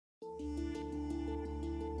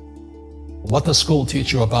What does school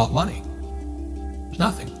teach you about money?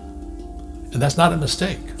 Nothing. And that's not a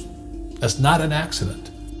mistake. That's not an accident.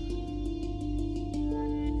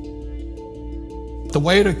 The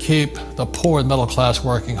way to keep the poor and middle class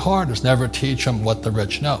working hard is never teach them what the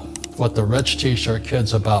rich know. What the rich teach their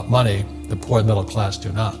kids about money, the poor and middle class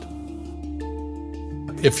do not.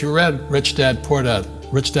 If you read Rich Dad, Poor Dad,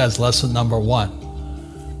 Rich Dad's lesson number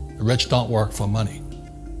 1, the rich don't work for money.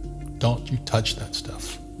 Don't you touch that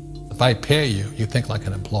stuff. If I pay you, you think like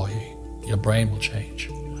an employee. Your brain will change.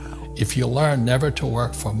 If you learn never to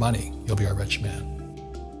work for money, you'll be a rich man.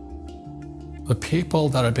 The people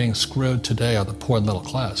that are being screwed today are the poor and middle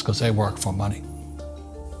class because they work for money.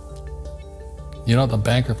 You know, the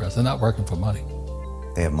banker friends, they're not working for money.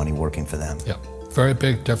 They have money working for them. Yeah, very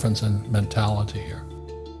big difference in mentality here.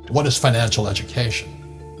 What is financial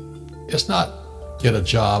education? It's not get a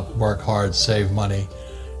job, work hard, save money,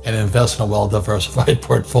 and invest in a well-diversified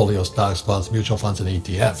portfolio of stocks, bonds, mutual funds, and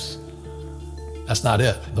ETFs. That's not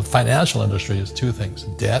it. The financial industry is 2 things,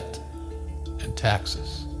 debt and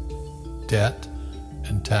taxes. Debt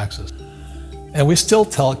and taxes. And we still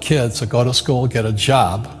tell kids to go to school, get a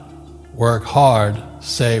job, work hard,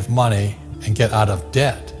 save money, and get out of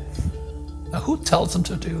debt. Now, who tells them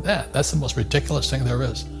to do that? That's the most ridiculous thing there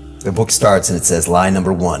is. The book starts and it says, lie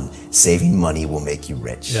number 1, saving money will make you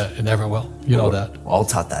rich. Yeah, it never will. You know that. We're all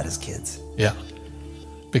taught that as kids. Yeah,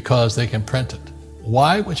 because they can print it.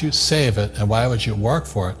 Why would you save it and why would you work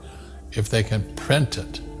for it if they can print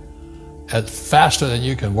it faster than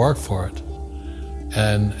you can work for it?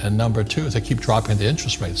 And number 2 is they keep dropping the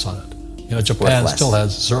interest rates on it. You know, Japan still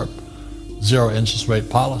has zero interest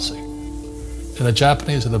rate policy. And the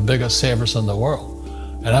Japanese are the biggest savers in the world.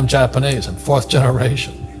 And I'm Japanese, I'm 4th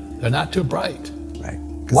generation. They're not too bright. Right.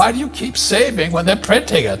 Why do you keep saving when they're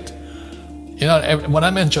printing it? You know, when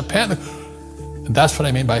I'm in Japan, that's what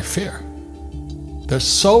I mean by fear. They're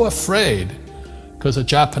so afraid because the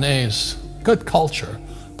Japanese, good culture,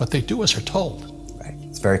 but they do as they're told. Right.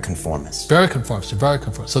 It's very conformist. Very conformist, very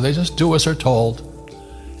conformist. So they just do as they're told,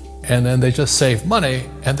 and then they just save money,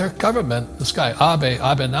 and their government, this guy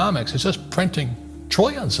Abenomics, is just printing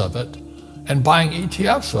trillions of it and buying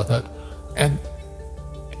ETFs with it,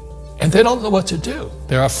 and they don't know what to do.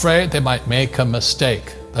 They're afraid they might make a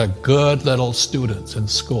mistake. They're good little students in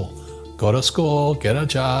school. Go to school, get a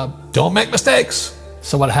job, don't make mistakes.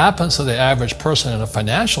 So what happens to the average person in a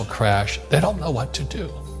financial crash, they don't know what to do.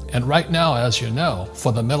 And right now, as you know,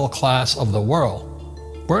 for the middle class of the world,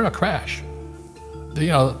 we're in a crash. You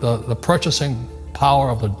know, the purchasing power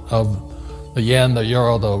of the yen, the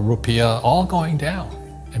euro, the rupiah, all going down.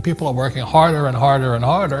 And people are working harder and harder and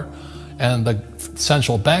harder, and the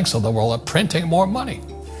central banks of the world are printing more money.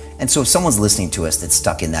 And so if someone's listening to us that's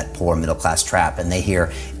stuck in that poor middle class trap and they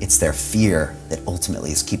hear it's their fear that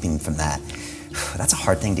ultimately is keeping them from that, that's a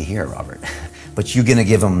hard thing to hear, Robert. But you're going to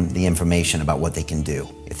give them the information about what they can do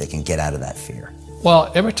if they can get out of that fear.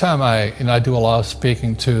 Well, every time I do a lot of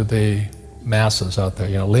speaking to the masses out there,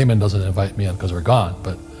 you know, Lehman doesn't invite me in because we're gone,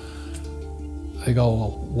 but they go,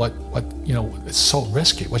 well, what, you know, it's so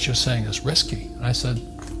risky. What you're saying is risky. And I said,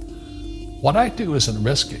 what I do isn't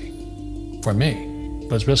risky for me,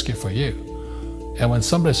 but it's risky for you. And when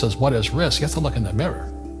somebody says, what is risk? You have to look in the mirror.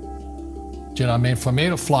 Do you know what I mean? For me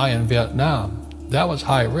to fly in Vietnam, that was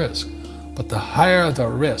high risk. But the higher the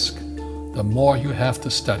risk, the more you have to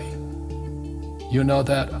study. You know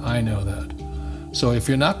that, I know that. So if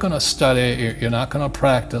you're not going to study, you're not going to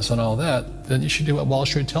practice and all that, then you should do what Wall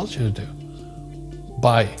Street tells you to do.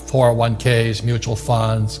 Buy 401ks, mutual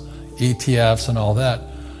funds, ETFs and all that.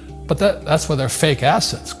 But that's where they're fake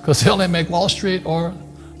assets, because they only make Wall Street or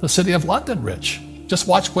the City of London rich. Just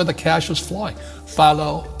watch where the cash is flowing.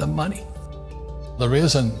 Follow the money. The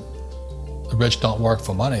reason the rich don't work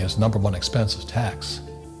for money is number 1 expense is tax.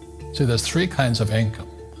 See, there's 3 kinds of income: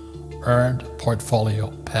 earned, portfolio,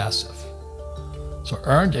 passive. So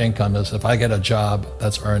earned income is if I get a job,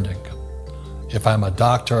 that's earned income. If I'm a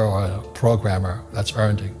doctor or a programmer, that's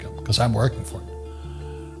earned income because I'm working for it.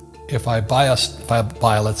 If I buy,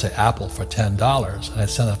 let's say, Apple for $10 and I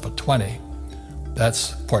sell it for $20,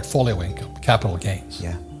 that's portfolio income, capital gains.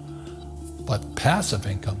 Yeah. But passive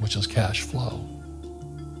income, which is cash flow,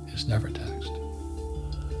 is never taxed.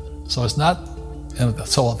 So it's not, and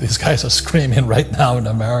so these guys are screaming right now in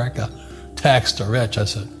America, tax the rich. I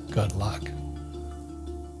said, good luck.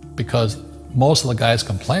 Because most of the guys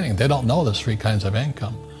complaining, they don't know there's 3 kinds of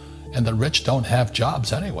income. And the rich don't have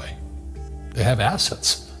jobs anyway. They have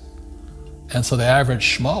assets. And so the average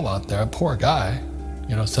schmo out there, poor guy,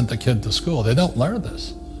 you know, sent the kid to school, they don't learn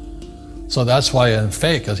this. So that's why in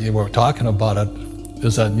Fake, as you were talking about it,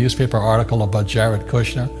 there's a newspaper article about Jared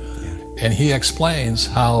Kushner. And he explains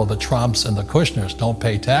how the Trumps and the Kushners don't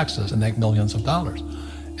pay taxes and make millions of dollars.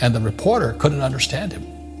 And the reporter couldn't understand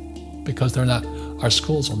him because they're not, our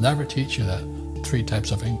schools will never teach you that 3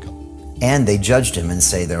 types of income. And they judged him and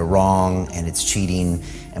say they're wrong and it's cheating.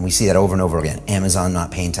 And we see that over and over again. Amazon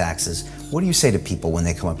not paying taxes. What do you say to people when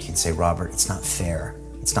they come up to you and say, Robert, it's not fair.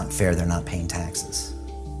 It's not fair they're not paying taxes.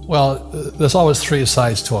 Well, there's always 3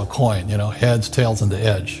 sides to a coin, you know, heads, tails, and the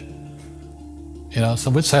edge. You know,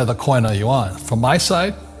 so which side of the coin are you on? From my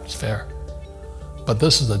side, it's fair. But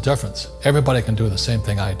this is the difference. Everybody can do the same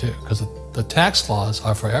thing I do because the tax laws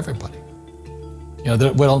are for everybody. You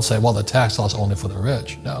know, we don't say, well, the tax laws are only for the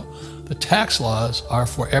rich. No, the tax laws are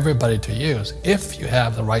for everybody to use if you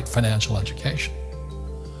have the right financial education.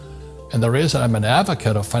 And the reason I'm an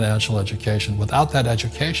advocate of financial education, without that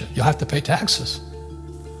education, you'll have to pay taxes.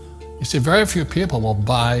 You see, very few people will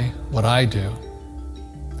buy what I do,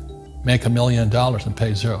 make $1 million and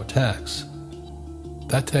pay 0 tax.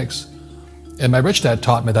 That takes, and my rich dad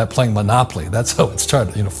taught me that playing Monopoly. That's how it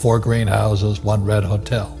started, you know, 4 greenhouses, 1 red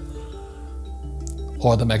hotel.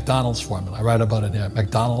 Or the McDonald's formula, I write about it here.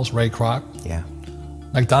 McDonald's, Ray Kroc. Yeah.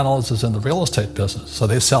 McDonald's is in the real estate business. So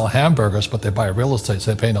they sell hamburgers, but they buy real estate,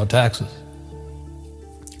 so they pay no taxes.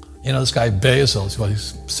 You know, this guy Bezos, well,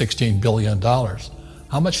 he's $16 billion.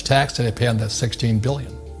 How much tax did they pay on that $16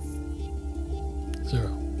 billion?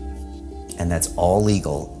 0. And that's all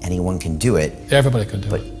legal. Anyone can do it. Everybody can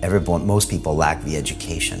do it. But most people lack the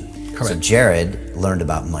education. Correct. So Jared learned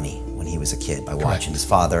about money when he was a kid by watching his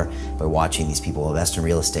father, by watching these people invest in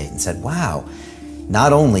real estate, and said, wow,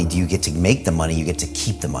 not only do you get to make the money, you get to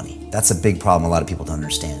keep the money. That's a big problem a lot of people don't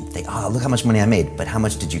understand. They, look how much money I made, but how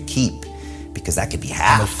much did you keep? Because that could be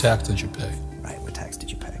half. How much tax did you pay? Right, what tax did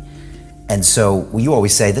you pay? And so you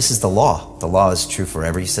always say, this is the law. The law is true for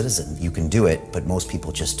every citizen. You can do it, but most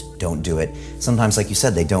people just don't do it. Sometimes, like you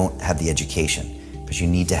said, they don't have the education, because you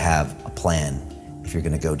need to have a plan if you're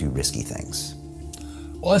gonna go do risky things.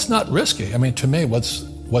 Well, it's not risky. I mean, to me,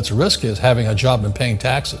 what's risky is having a job and paying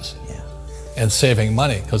taxes and saving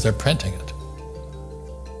money because they're printing it.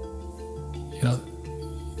 You know,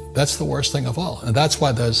 that's the worst thing of all. And that's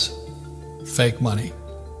why there's fake money,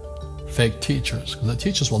 fake teachers, because the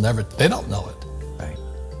teachers will never, they don't know it. Right.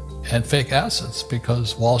 And fake assets,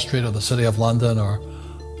 because Wall Street or the City of London or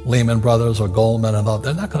Lehman Brothers or Goldman and all,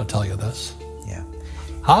 they're not going to tell you this. Yeah.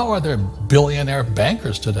 How are there billionaire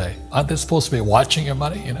bankers today? Aren't they supposed to be watching your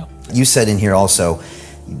money, you know? You said in here also,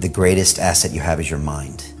 the greatest asset you have is your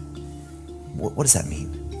mind. What does that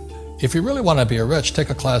mean? If you really want to be rich,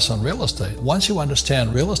 take a class on real estate. Once you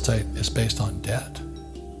understand real estate is based on debt,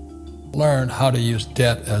 learn how to use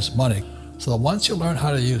debt as money. So that once you learn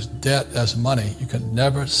how to use debt as money, you can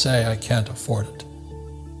never say, I can't afford it.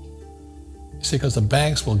 You see, because the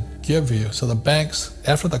banks will give you, so the banks,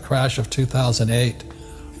 after the crash of 2008,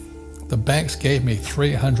 the banks gave me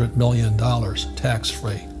 $300 million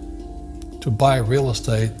tax-free to buy real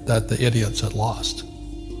estate that the idiots had lost.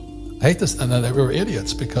 I hate this, and they were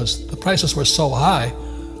idiots because the prices were so high.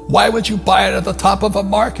 Why would you buy it at the top of a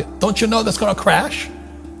market? Don't you know that's going to crash?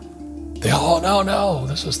 They, oh, no,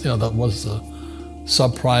 this is, you know, that was the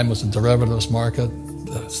subprime, was the derivatives market,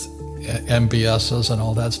 the MBSs and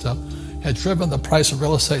all that stuff, had driven the price of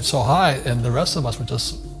real estate so high, and the rest of us were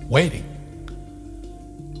just waiting.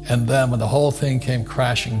 And then when the whole thing came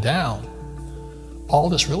crashing down, all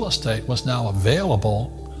this real estate was now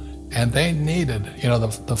available, and they needed, you know,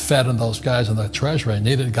 the Fed and those guys in the Treasury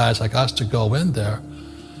needed guys like us to go in there.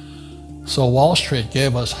 So Wall Street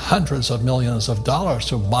gave us hundreds of millions of dollars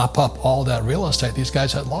to mop up all that real estate these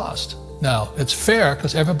guys had lost. Now, it's fair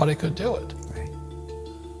because everybody could do it. Right.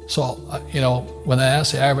 So, you know, when I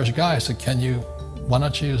asked the average guy, I said, why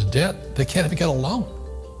don't you use debt? They can't even get a loan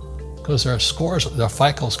because their scores, their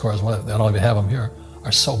FICO scores, they don't even have them here,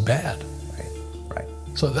 are so bad. Right.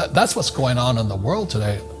 So that's what's going on in the world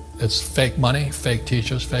today. It's fake money, fake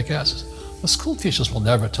teachers, fake assets. The school teachers will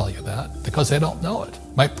never tell you that because they don't know it.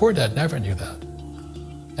 My poor dad never knew that.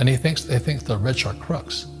 And they think the rich are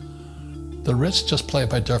crooks. The rich just play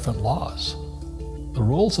by different laws. The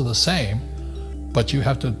rules are the same, but you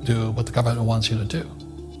have to do what the government wants you to do.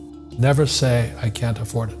 Never say, I can't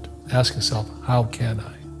afford it. Ask yourself, how can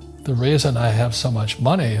I? The reason I have so much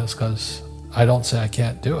money is because I don't say I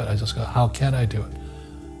can't do it. I just go, how can I do it?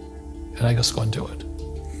 And I just go and do it.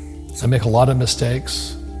 I make a lot of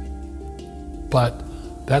mistakes, but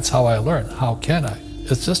that's how I learn. How can I?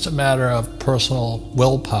 It's just a matter of personal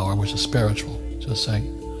willpower, which is spiritual. Just saying,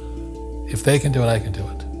 if they can do it, I can do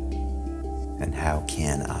it. And how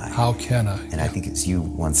can I? How can I? And I think as you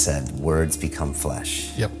once said, words become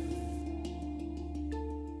flesh. Yep.